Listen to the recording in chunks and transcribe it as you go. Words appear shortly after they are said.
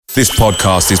This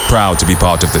podcast is proud to be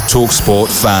part of the TalkSport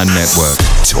Fan Network.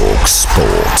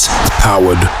 TalkSport.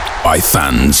 Powered by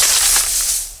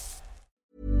fans.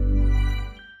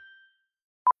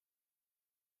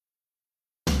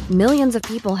 Millions of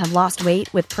people have lost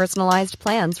weight with personalized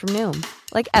plans from Noom.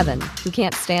 Like Evan, who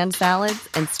can't stand salads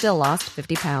and still lost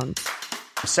 50 pounds.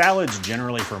 Salads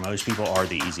generally for most people are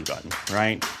the easy button,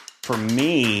 right? For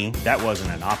me, that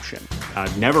wasn't an option.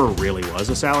 I never really was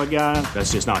a salad guy.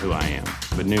 That's just not who I am.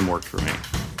 But Noom worked for me.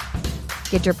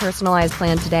 Get your personalized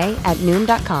plan today at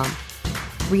Noom.com.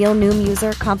 Real Noom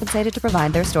user compensated to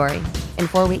provide their story. In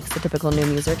 4 weeks, the typical Noom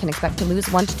user can expect to lose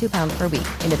 1 to 2 pounds per week.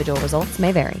 Individual results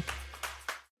may vary.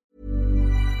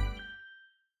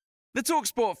 The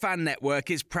TalkSport Fan Network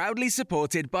is proudly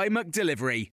supported by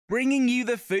McDelivery, bringing you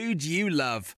the food you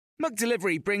love.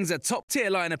 McDelivery brings a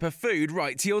top-tier lineup of food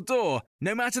right to your door.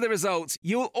 No matter the result,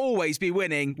 you'll always be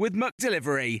winning with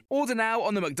McDelivery. Order now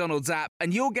on the McDonald's app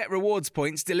and you'll get rewards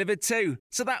points delivered too.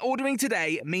 So that ordering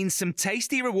today means some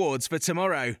tasty rewards for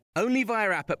tomorrow. Only via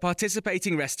app at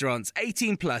participating restaurants.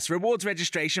 18 plus. Rewards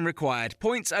registration required.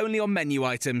 Points only on menu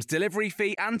items. Delivery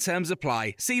fee and terms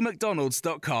apply. See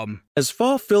mcdonalds.com. As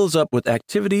fall fills up with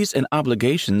activities and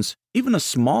obligations, even a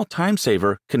small time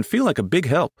saver can feel like a big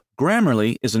help.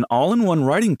 Grammarly is an all-in-one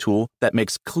writing tool that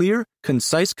makes clear,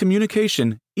 concise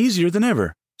communication easier than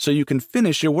ever, so you can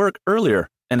finish your work earlier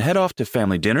and head off to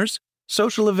family dinners,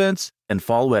 social events, and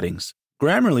fall weddings.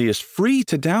 Grammarly is free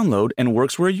to download and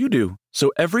works where you do,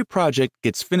 so every project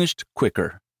gets finished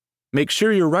quicker. Make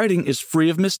sure your writing is free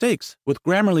of mistakes with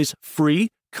Grammarly's free,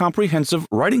 comprehensive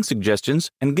writing suggestions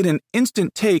and get an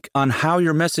instant take on how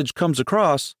your message comes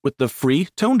across with the free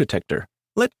tone detector.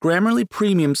 Let Grammarly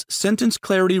Premium's sentence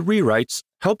clarity rewrites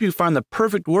help you find the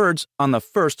perfect words on the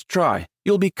first try.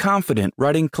 You'll be confident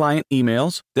writing client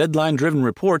emails, deadline-driven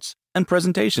reports, and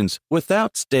presentations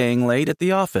without staying late at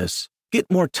the office. Get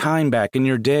more time back in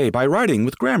your day by writing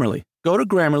with Grammarly. Go to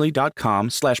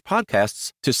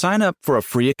Grammarly.com/podcasts to sign up for a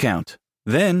free account.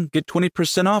 Then get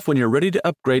 20% off when you're ready to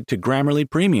upgrade to Grammarly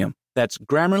Premium. That's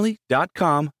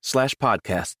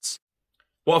Grammarly.com/podcasts.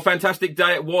 What a fantastic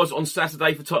day it was on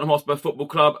Saturday for Tottenham Hotspur Football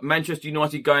Club. Manchester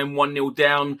United going 1-0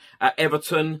 down at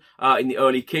Everton in the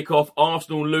early kickoff.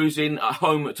 Arsenal losing at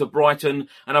home to Brighton.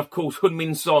 And of course,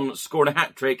 Heung-min Son scored a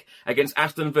hat-trick against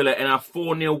Aston Villa in our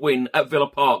 4-0 win at Villa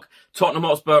Park. Tottenham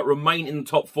Hotspur remain in the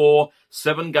top 4.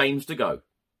 7 games to go.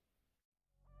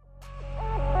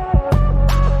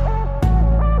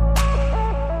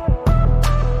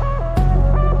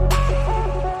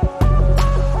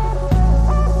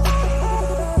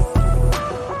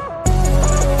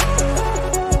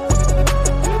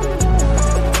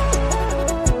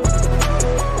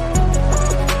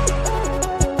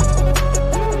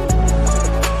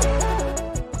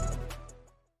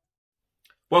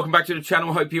 Welcome back to the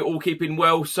channel. Hope you're all keeping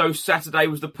well. So Saturday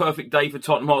was the perfect day for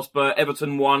Tottenham Hotspur.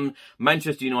 Everton 1,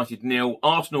 Manchester United 0,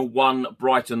 Arsenal 1,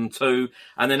 Brighton 2,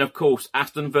 and then of course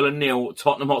Aston Villa 0,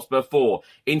 Tottenham Hotspur 4.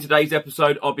 In today's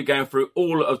episode, I'll be going through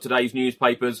all of today's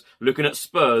newspapers, looking at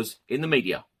Spurs in the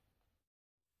media.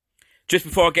 Just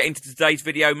before I get into today's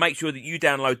video, make sure that you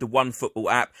download the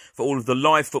OneFootball app for all of the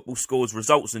live football scores,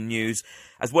 results and news,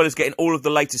 as well as getting all of the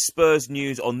latest Spurs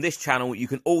news on this channel. You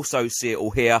can also see it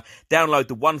all here. Download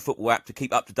the OneFootball app to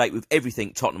keep up to date with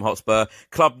everything Tottenham Hotspur,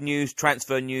 club news,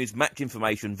 transfer news, match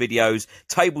information, videos,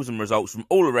 tables and results from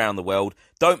all around the world.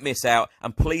 Don't miss out,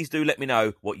 and please do let me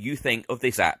know what you think of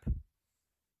this app.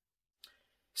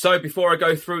 So before I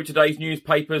go through today's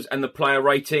newspapers and the player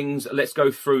ratings, let's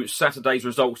go through Saturday's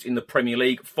results in the Premier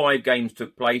League. 5 games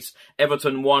took place.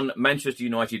 Everton 1, Manchester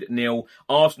United 0,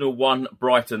 Arsenal 1,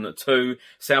 Brighton 2,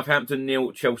 Southampton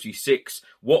 0, Chelsea 6,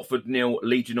 Watford 0,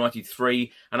 Leeds United 3,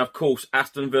 and of course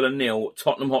Aston Villa 0,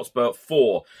 Tottenham Hotspur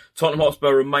 4. Tottenham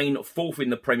Hotspur remain 4th in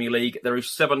the Premier League. There is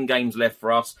 7 games left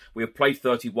for us. We have played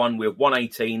 31, we have won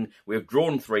 18, we have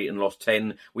drawn 3 and lost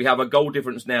 10. We have a goal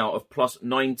difference now of plus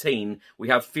 19. We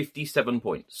have 57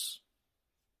 points.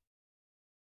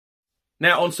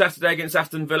 Now, on Saturday against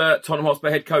Aston Villa, Tottenham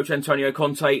Hotspur head coach Antonio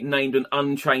Conte named an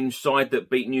unchanged side that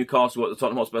beat Newcastle at the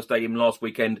Tottenham Hotspur Stadium last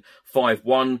weekend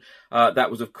 5-1.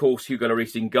 That was, of course, Hugo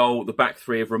Lloris in goal. The back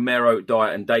three of Romero,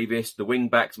 Dyer and Davis. The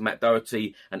wing-backs, Matt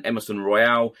Doherty and Emerson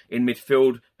Royale. In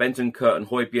midfield, Bentancur and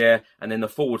Højbjerg. And then the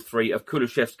forward three of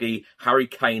Kulusevski, Harry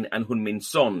Kane and Heung-min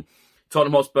Son.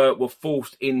 Tottenham Hotspur were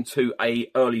forced into an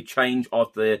early change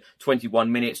after 21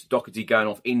 minutes. Doherty going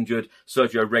off injured.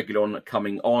 Sergio Reguilon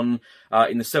coming on.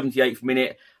 In the 78th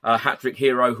minute, hat-trick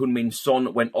hero Heung-min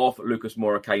Son went off. Lucas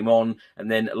Moura came on.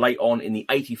 And then late on in the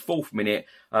 84th minute,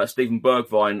 Steven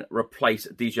Bergwijn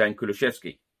replaced Dejan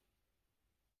Kulusevski.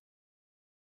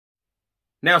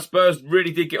 Now, Spurs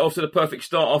really did get off to the perfect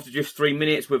start after just 3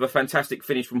 minutes with a fantastic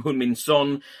finish from Heung-min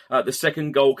Son. The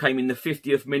second goal came in the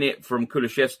 50th minute from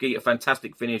Kulusevski, a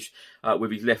fantastic finish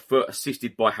with his left foot,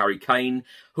 assisted by Harry Kane.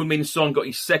 Heung-min Son got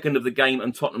his second of the game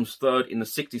and Tottenham's third in the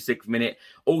 66th minute,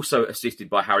 also assisted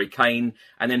by Harry Kane.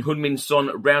 And then Heung-min Son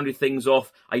rounded things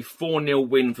off, a 4-0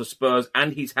 win for Spurs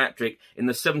and his hat-trick in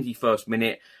the 71st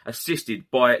minute, assisted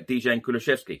by Dejan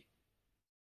Kulusevski.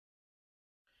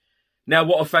 Now,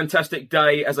 what a fantastic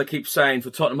day, as I keep saying,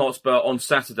 for Tottenham Hotspur on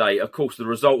Saturday. Of course, the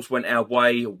results went our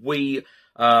way. We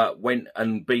went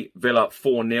and beat Villa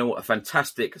 4-0, a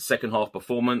fantastic second-half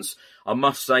performance. I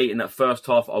must say, in that first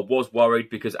half, I was worried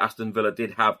because Aston Villa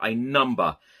did have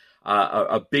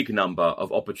a big number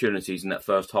of opportunities in that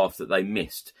first half that they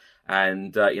missed.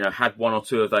 And, had one or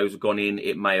two of those gone in,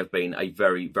 it may have been a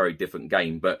very, very different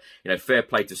game. But, fair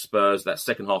play to Spurs. That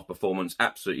second half performance,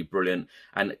 absolutely brilliant.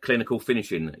 And clinical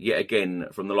finishing, yet again,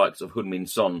 from the likes of Heung-min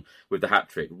Son with the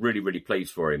hat-trick. Really, really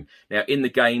pleased for him. Now, in the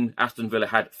game, Aston Villa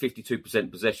had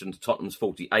 52% possession to Tottenham's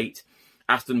 48%.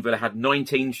 Aston Villa had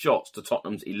 19 shots to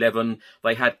Tottenham's 11.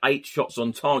 They had 8 shots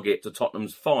on target to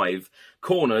Tottenham's 5.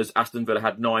 Corners, Aston Villa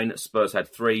had 9. Spurs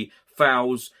had 3.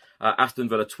 Fouls, Aston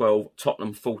Villa 12,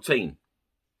 Tottenham 14.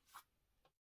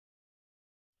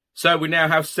 So we now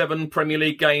have 7 Premier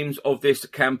League games of this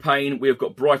campaign. We have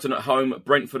got Brighton at home,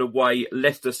 Brentford away,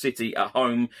 Leicester City at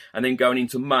home, and then going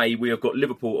into May, we have got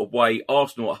Liverpool away,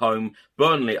 Arsenal at home,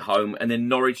 Burnley at home, and then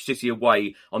Norwich City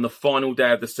away on the final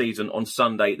day of the season on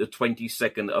Sunday, the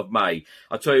 22nd of May.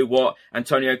 I tell you what,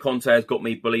 Antonio Conte has got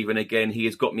me believing again. He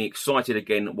has got me excited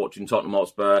again watching Tottenham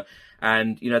Hotspur.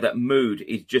 And, that mood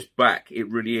is just back. It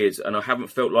really is. And I haven't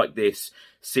felt like this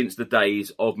since the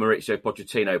days of Mauricio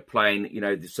Pochettino playing,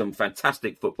 some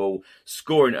fantastic football,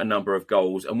 scoring a number of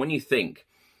goals. And when you think,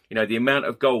 the amount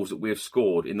of goals that we have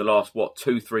scored in the last,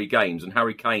 2-3 games, and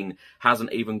Harry Kane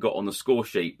hasn't even got on the score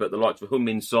sheet, but the likes of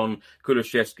Heung-min Son,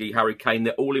 Kulusevski, Harry Kane,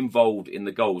 they're all involved in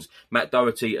the goals. Matt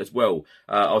Doherty as well.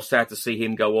 I was sad to see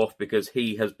him go off because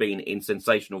he has been in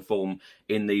sensational form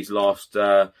in these last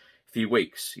few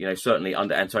weeks, certainly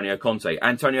under Antonio Conte.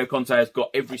 Antonio Conte has got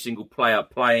every single player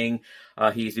playing.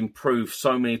 He's improved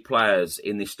so many players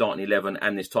in this starting 11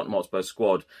 and this Tottenham Hotspur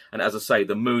squad. And as I say,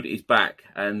 the mood is back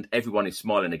and everyone is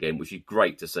smiling again, which is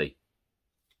great to see.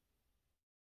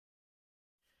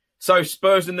 So,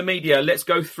 Spurs in the media, let's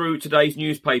go through today's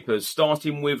newspapers,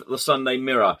 starting with the Sunday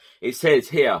Mirror. It says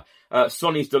here,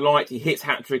 Sonny's delight, he hits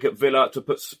hat-trick at Villa to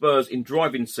put Spurs in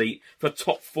driving seat for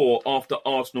top 4 after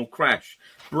Arsenal crash.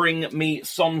 Bring me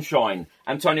sunshine.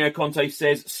 Antonio Conte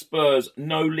says, Spurs,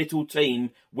 no little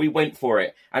team, we went for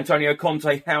it. Antonio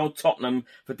Conte hailed Tottenham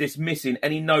for dismissing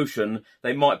any notion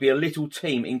they might be a little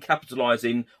team in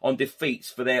capitalising on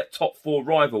defeats for their top 4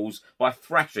 rivals by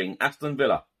thrashing Aston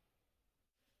Villa.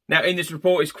 Now, in this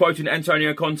report, it's quoting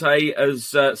Antonio Conte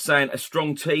as saying a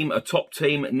strong team, a top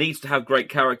team, needs to have great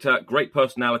character, great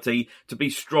personality to be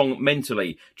strong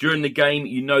mentally. During the game,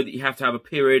 you know that you have to have a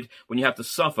period when you have to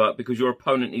suffer because your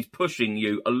opponent is pushing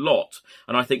you a lot.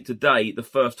 And I think today, the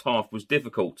first half was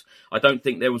difficult. I don't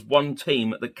think there was one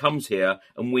team that comes here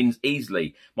and wins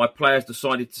easily. My players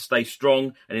decided to stay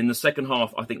strong. And in the second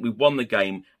half, I think we won the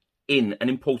game in an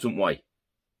important way.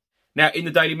 Now, in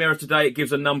the Daily Mirror today, it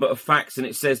gives a number of facts and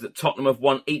it says that Tottenham have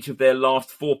won each of their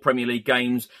last 4 Premier League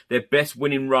games, their best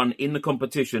winning run in the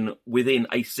competition within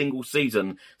a single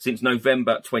season since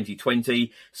November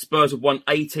 2020. Spurs have won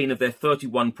 18 of their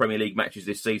 31 Premier League matches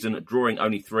this season, drawing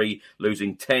only 3,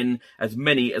 losing 10, as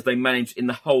many as they managed in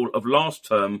the whole of last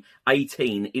term,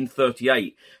 18 in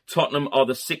 38. Tottenham are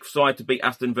the 6th side to beat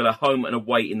Aston Villa home and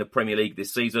away in the Premier League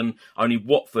this season. Only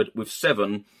Watford, with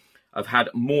 7, have had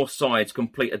more sides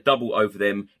complete a double over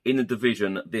them in the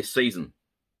division this season.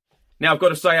 Now, I've got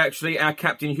to say, actually, our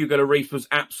captain, Hugo Lloris, was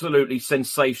absolutely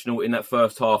sensational in that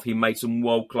first half. He made some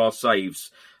world-class saves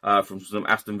from some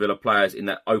Aston Villa players in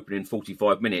that opening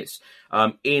 45 minutes.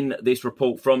 In this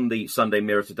report from the Sunday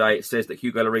Mirror today, it says that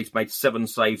Hugo Lloris made 7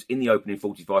 saves in the opening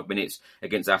 45 minutes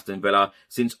against Aston Villa.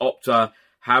 Since Opta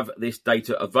have this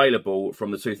data available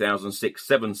from the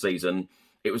 2006-07 season,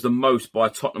 it was the most by a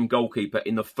Tottenham goalkeeper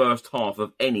in the first half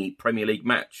of any Premier League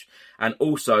match. And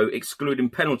also,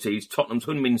 excluding penalties, Tottenham's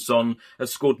Heung-min Son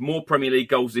has scored more Premier League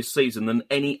goals this season than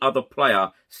any other player,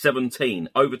 17,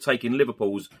 overtaking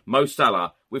Liverpool's Mo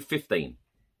Salah with 15.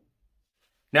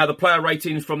 Now, the player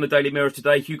ratings from the Daily Mirror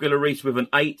today, Hugo Lloris with an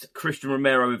 8, Christian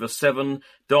Romero with a 7,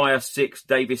 Dyer 6,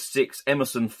 Davis 6,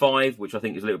 Emerson 5, which I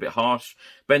think is a little bit harsh,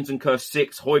 Bentancur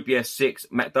 6, Højbjerg 6,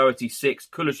 Matt Doherty 6,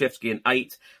 Kulusevski an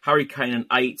 8, Harry Kane an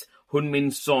 8,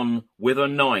 Heung-min Son with a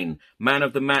 9. Man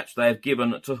of the match they have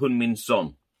given to Heung-min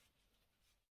Son.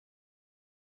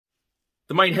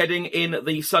 The main heading in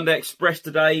the Sunday Express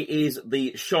today is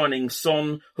the shining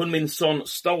Son. Heung-min Son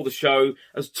stole the show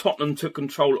as Tottenham took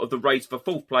control of the race for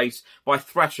fourth place by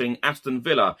thrashing Aston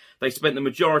Villa. They spent the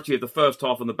majority of the first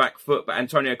half on the back foot, but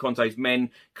Antonio Conte's men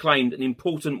claimed an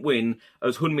important win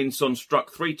as Heung-min Son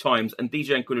struck 3 times and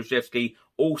Dejan Kulusevski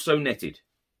also netted.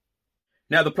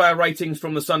 Now, the player ratings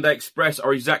from the Sunday Express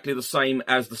are exactly the same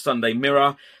as the Sunday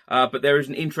Mirror, but there is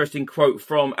an interesting quote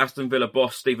from Aston Villa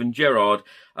boss Steven Gerrard.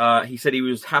 He said he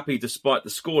was happy despite the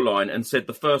scoreline and said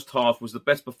the first half was the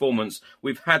best performance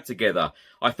we've had together.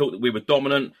 I thought that we were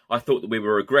dominant. I thought that we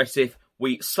were aggressive.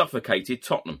 We suffocated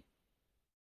Tottenham.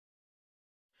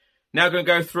 Now going to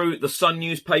go through the Sun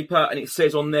newspaper, and it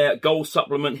says on their goal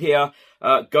supplement here,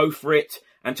 go for it.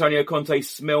 Antonio Conte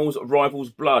smells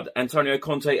rivals' blood. Antonio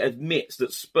Conte admits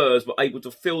that Spurs were able to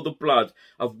feel the blood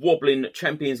of wobbling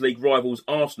Champions League rivals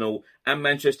Arsenal and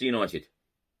Manchester United.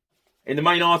 In the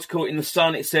main article in The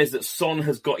Sun, it says that Son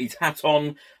has got his hat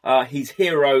on, his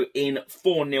hero in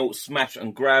 4-0 smash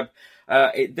and grab.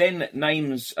 It then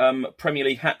names Premier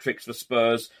League hat-tricks for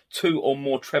Spurs, 2 or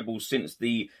more trebles since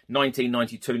the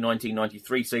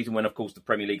 1992-1993 season, when, of course, the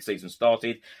Premier League season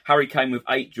started. Harry Kane with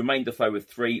 8, Jermaine Defoe with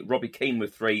 3, Robbie Keane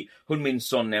with 3, Heung-min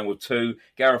Son now with 2,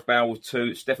 Gareth Bale with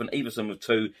 2, Stefan Everson with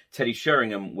 2, Teddy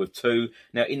Sheringham with 2.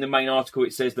 Now, in the main article,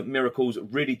 it says that miracles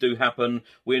really do happen.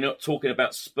 We're not talking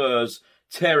about Spurs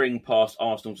tearing past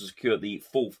Arsenal to secure the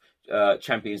 4th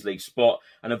Champions League spot,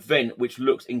 an event which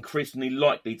looks increasingly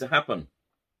likely to happen.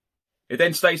 It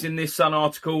then states in this Sun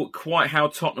article quite how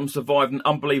Tottenham survived an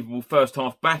unbelievable first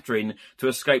half battering to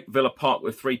escape Villa Park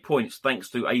with 3 points thanks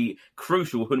to a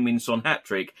crucial Heung-min Son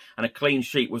hat-trick, and a clean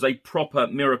sheet was a proper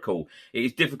miracle. It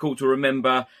is difficult to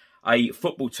remember a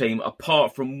football team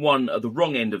apart from one at the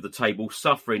wrong end of the table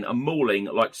suffering a mauling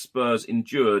like Spurs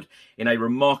endured in a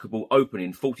remarkable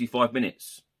opening 45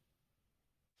 minutes.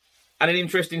 And an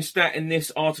interesting stat in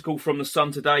this article from The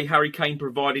Sun today, Harry Kane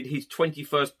provided his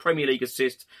 21st Premier League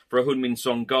assist for a Heung-min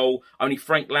Son goal. Only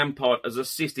Frank Lampard has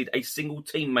assisted a single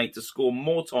teammate to score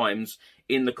more times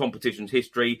in the competition's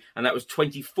history, and that was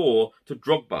 24 to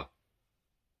Drogba.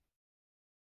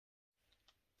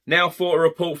 Now for a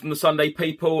report from the Sunday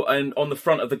People, and on the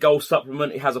front of the goal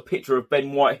supplement it has a picture of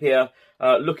Ben White here,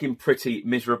 looking pretty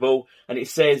miserable, and it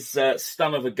says,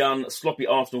 stun of a gun, sloppy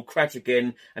Arsenal crash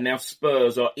again, and now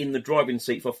Spurs are in the driving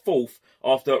seat for 4th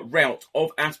after rout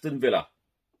of Aston Villa.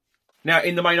 Now,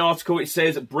 in the main article, it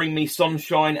says, bring me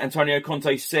sunshine. Antonio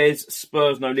Conte says,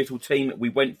 Spurs no little team, we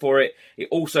went for it. It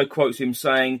also quotes him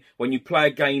saying, when you play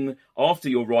a game after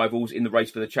your rivals in the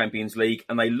race for the Champions League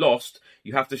and they lost,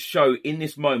 you have to show in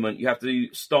this moment, you have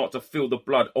to start to feel the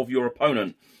blood of your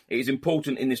opponent. It is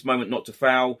important in this moment not to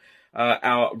foul.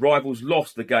 Our rivals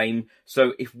lost the game,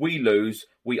 so if we lose,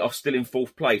 we are still in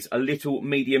 4th place. A little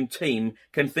medium team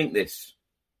can think this.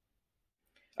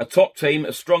 A top team,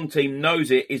 a strong team, knows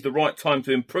it is the right time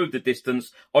to improve the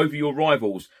distance over your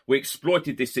rivals. We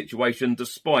exploited this situation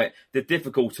despite the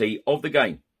difficulty of the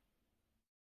game.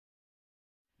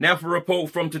 Now for a report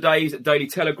from today's Daily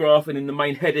Telegraph, and in the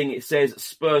main heading it says,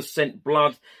 Spurs sent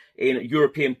blood in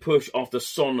European push after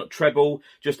Son treble.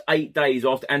 Just 8 days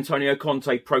after Antonio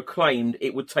Conte proclaimed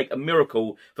it would take a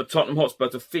miracle for Tottenham Hotspur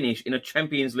to finish in a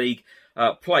Champions League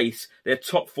place, their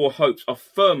top 4 hopes are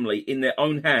firmly in their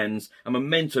own hands and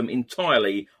momentum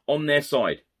entirely on their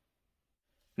side.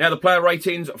 Now the player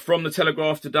ratings from the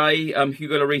Telegraph today,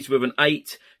 Hugo Lloris with an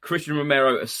 8, Christian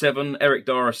Romero a 7, Eric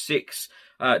Dyer a 6,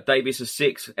 Davis a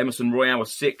 6, Emerson Royale a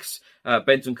 6,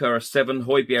 Bentancur a 7,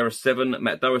 Højbjerg a 7,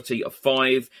 Matt Doherty a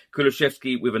 5,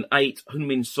 Kulusevski with an 8,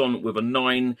 Heung-min Son with a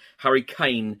 9, Harry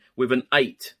Kane with an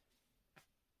 8.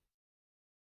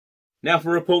 Now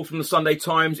for a report from the Sunday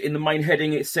Times. In the main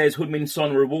heading it says, Heung-min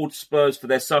Son rewards Spurs for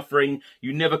their suffering.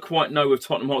 You never quite know with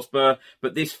Tottenham Hotspur,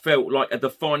 but this felt like a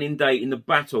defining day in the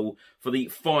battle for the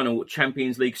final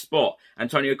Champions League spot.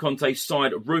 Antonio Conte's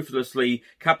side ruthlessly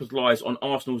capitalised on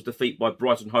Arsenal's defeat by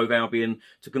Brighton Hove Albion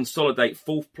to consolidate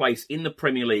 4th place in the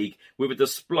Premier League with a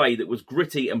display that was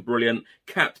gritty and brilliant,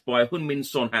 capped by a Heung-min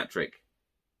Son hat-trick.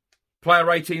 Player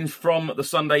ratings from the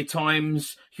Sunday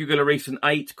Times, Hugo Lloris an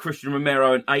 8, Christian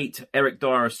Romero an 8, Eric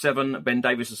Dyer a 7, Ben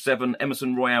Davis a 7,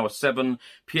 Emerson Royale a 7,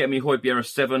 Pierre-Emile Højbjerg a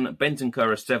 7,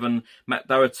 Bentancur a 7, Matt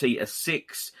Doherty a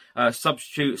 6,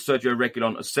 substitute Sergio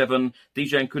Reguilon a 7,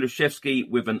 Dejan Kulusevski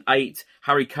with an 8,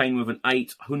 Harry Kane with an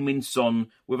 8, Heung-min Son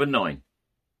with a 9.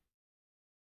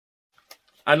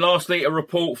 And lastly, a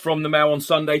report from the Mail on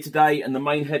Sunday today, and the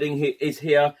main heading is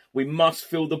here: we must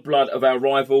feel the blood of our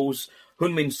rivals.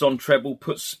 Heung-min Son treble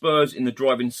puts Spurs in the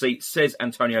driving seat, says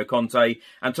Antonio Conte.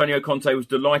 Antonio Conte was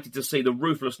delighted to see the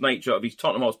ruthless nature of his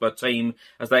Tottenham Hotspur team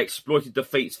as they exploited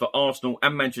defeats for Arsenal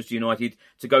and Manchester United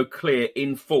to go clear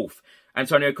in fourth.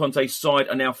 Antonio Conte's side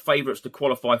are now favourites to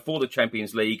qualify for the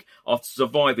Champions League after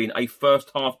surviving a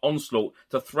first-half onslaught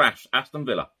to thrash Aston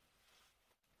Villa.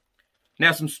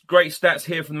 Now, some great stats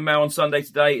here from the Mail on Sunday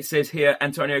today. It says here,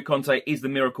 Antonio Conte is the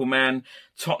miracle man.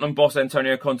 Tottenham boss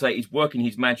Antonio Conte is working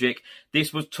his magic.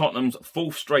 This was Tottenham's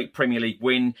fourth straight Premier League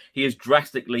win. He has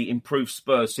drastically improved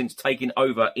Spurs since taking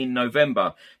over in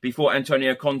November. Before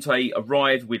Antonio Conte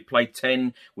arrived, we'd played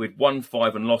 10, we'd won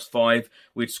 5 and lost 5.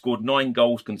 We'd scored 9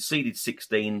 goals, conceded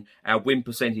 16. Our win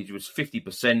percentage was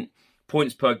 50%.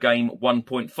 Points per game,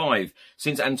 1.5.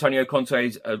 Since Antonio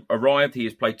Conte's arrived, he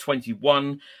has played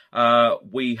 21.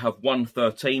 We have won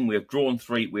 13. We have drawn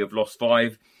 3. We have lost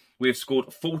 5. We have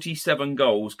scored 47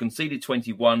 goals, conceded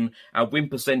 21. Our win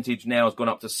percentage now has gone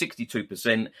up to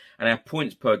 62%, and our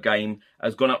points per game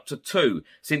has gone up to 2.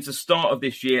 Since the start of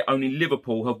this year, only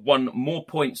Liverpool have won more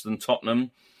points than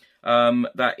Tottenham.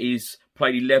 That is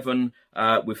played 11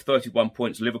 with 31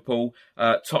 points. Liverpool.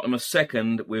 Tottenham are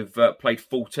second with played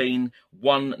 14,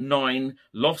 won 9,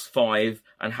 lost 5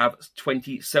 and have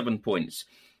 27 points.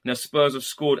 Now Spurs have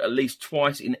scored at least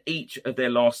twice in each of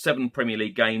their last 7 Premier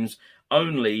League games.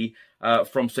 Only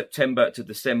from September to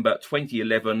December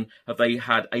 2011 have they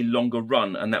had a longer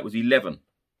run, and that was 11.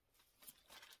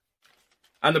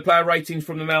 And the player ratings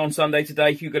from the Mail on Sunday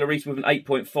today: Hugo Lloris with an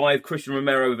 8.5, Christian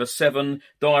Romero with a 7,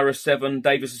 Dyer a 7,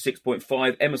 Davis a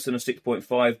 6.5, Emerson a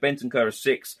 6.5, Bentancur a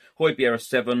 6, Højbjerg a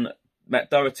 7, Matt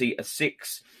Doherty a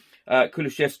 6,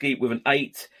 Kulusevski with an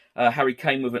 8, Harry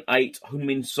Kane with an 8,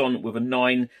 Heung-min Son with a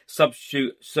 9,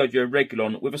 substitute Sergio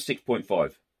Reguilon with a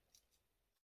 6.5.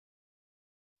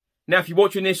 Now, if you're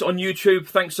watching this on YouTube,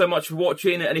 thanks so much for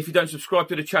watching. And if you don't subscribe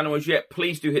to the channel as yet,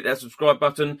 please do hit that subscribe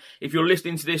button. If you're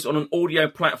listening to this on an audio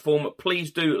platform,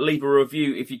 please do leave a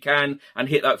review if you can and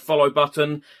hit that follow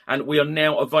button. And we are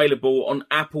now available on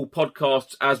Apple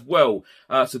Podcasts as well.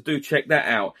 So do check that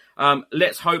out.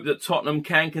 Let's hope that Tottenham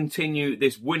can continue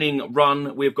this winning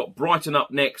run. We've got Brighton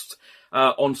up next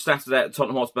on Saturday at the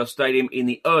Tottenham Hotspur Stadium in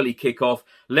the early kickoff.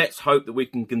 Let's hope that we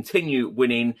can continue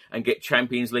winning and get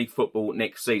Champions League football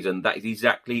next season. That is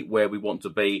exactly where we want to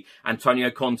be. Antonio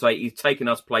Conte is taking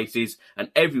us places and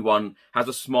everyone has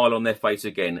a smile on their face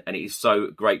again, and it is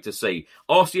so great to see.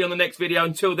 I'll see you on the next video.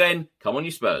 Until then, come on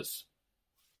you Spurs.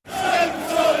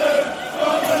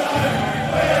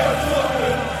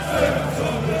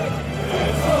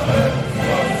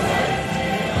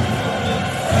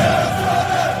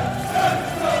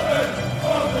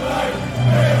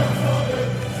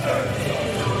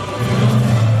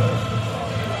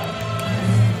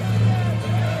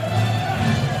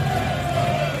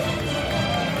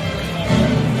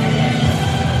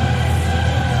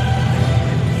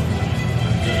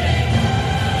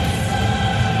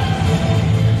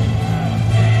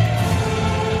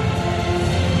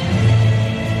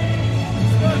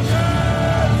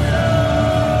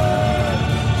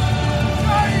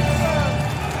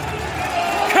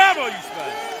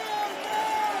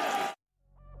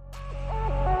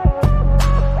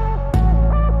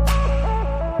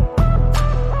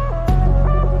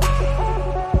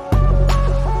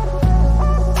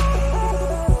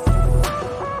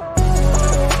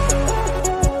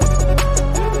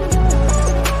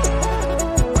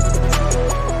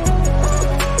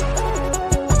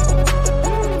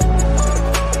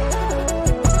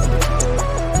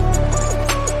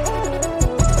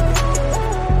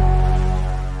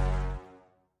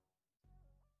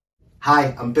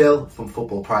 Hi, I'm Bill from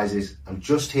Football Prizes. I'm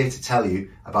just here to tell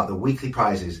you about the weekly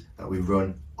prizes that we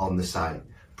run on the site.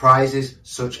 Prizes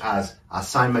such as our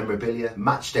signed memorabilia,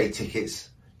 match day tickets,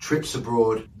 trips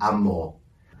abroad and more.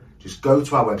 Just go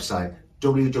to our website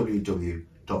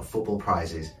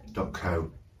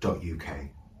www.footballprizes.co.uk.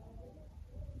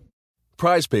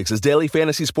 Prize Picks is daily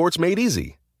fantasy sports made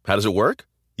easy. How does it work?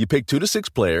 You pick 2 to 6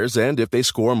 players, and if they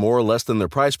score more or less than their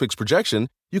Prize Picks projection,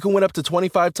 you can win up to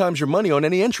 25 times your money on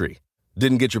any entry.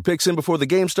 Didn't get your picks in before the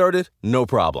game started? No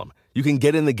problem. You can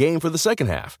get in the game for the second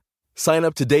half. Sign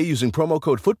up today using promo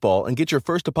code FOOTBALL and get your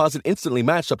first deposit instantly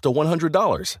matched up to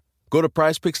 $100. Go to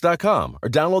prizepicks.com or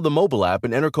download the mobile app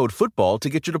and enter code FOOTBALL to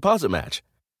get your deposit match.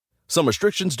 Some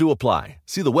restrictions do apply.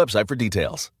 See the website for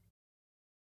details.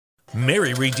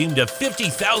 Mary redeemed a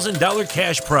 $50,000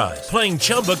 cash prize playing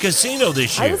Chumba Casino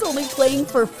this year. I was only playing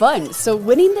for fun, so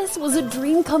winning this was a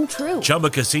dream come true. Chumba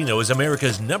Casino is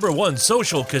America's #1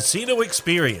 social casino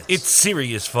experience. It's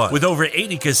serious fun. With over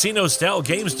 80 casino-style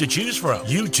games to choose from,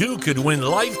 you too could win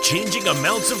life-changing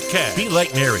amounts of cash. Be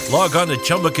like Mary. Log on to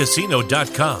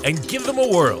ChumbaCasino.com and give them a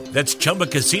whirl. That's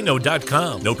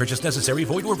ChumbaCasino.com. No purchase necessary.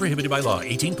 Void or prohibited by law.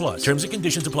 18+. Terms and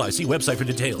conditions apply. See website for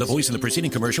details. The voice in the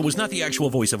preceding commercial was not the actual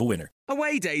voice of a winner.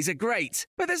 Away days are great,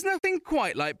 but there's nothing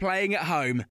quite like playing at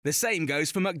home. The same goes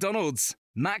for McDonald's.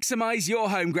 Maximise your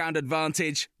home ground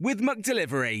advantage with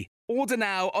McDelivery. Order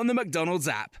now on the McDonald's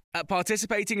app. At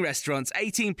participating restaurants,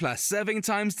 18+, serving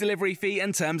times, delivery fee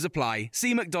and terms apply.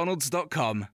 See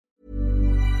mcdonalds.com.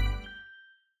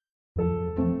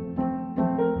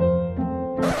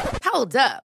 Hold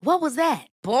up. What was that?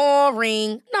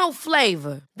 Boring. No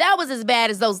flavor. That was as bad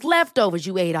as those leftovers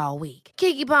you ate all week.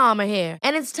 Keke Palmer here,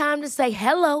 and it's time to say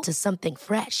hello to something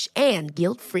fresh and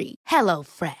guilt-free. Hello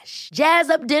Fresh. Jazz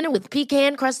up dinner with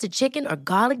pecan-crusted chicken or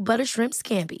garlic butter shrimp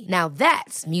scampi. Now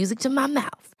that's music to my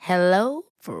mouth. Hello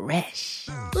Fresh.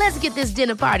 Let's get this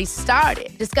dinner party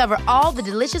started. Discover all the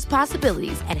delicious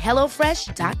possibilities at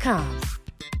HelloFresh.com.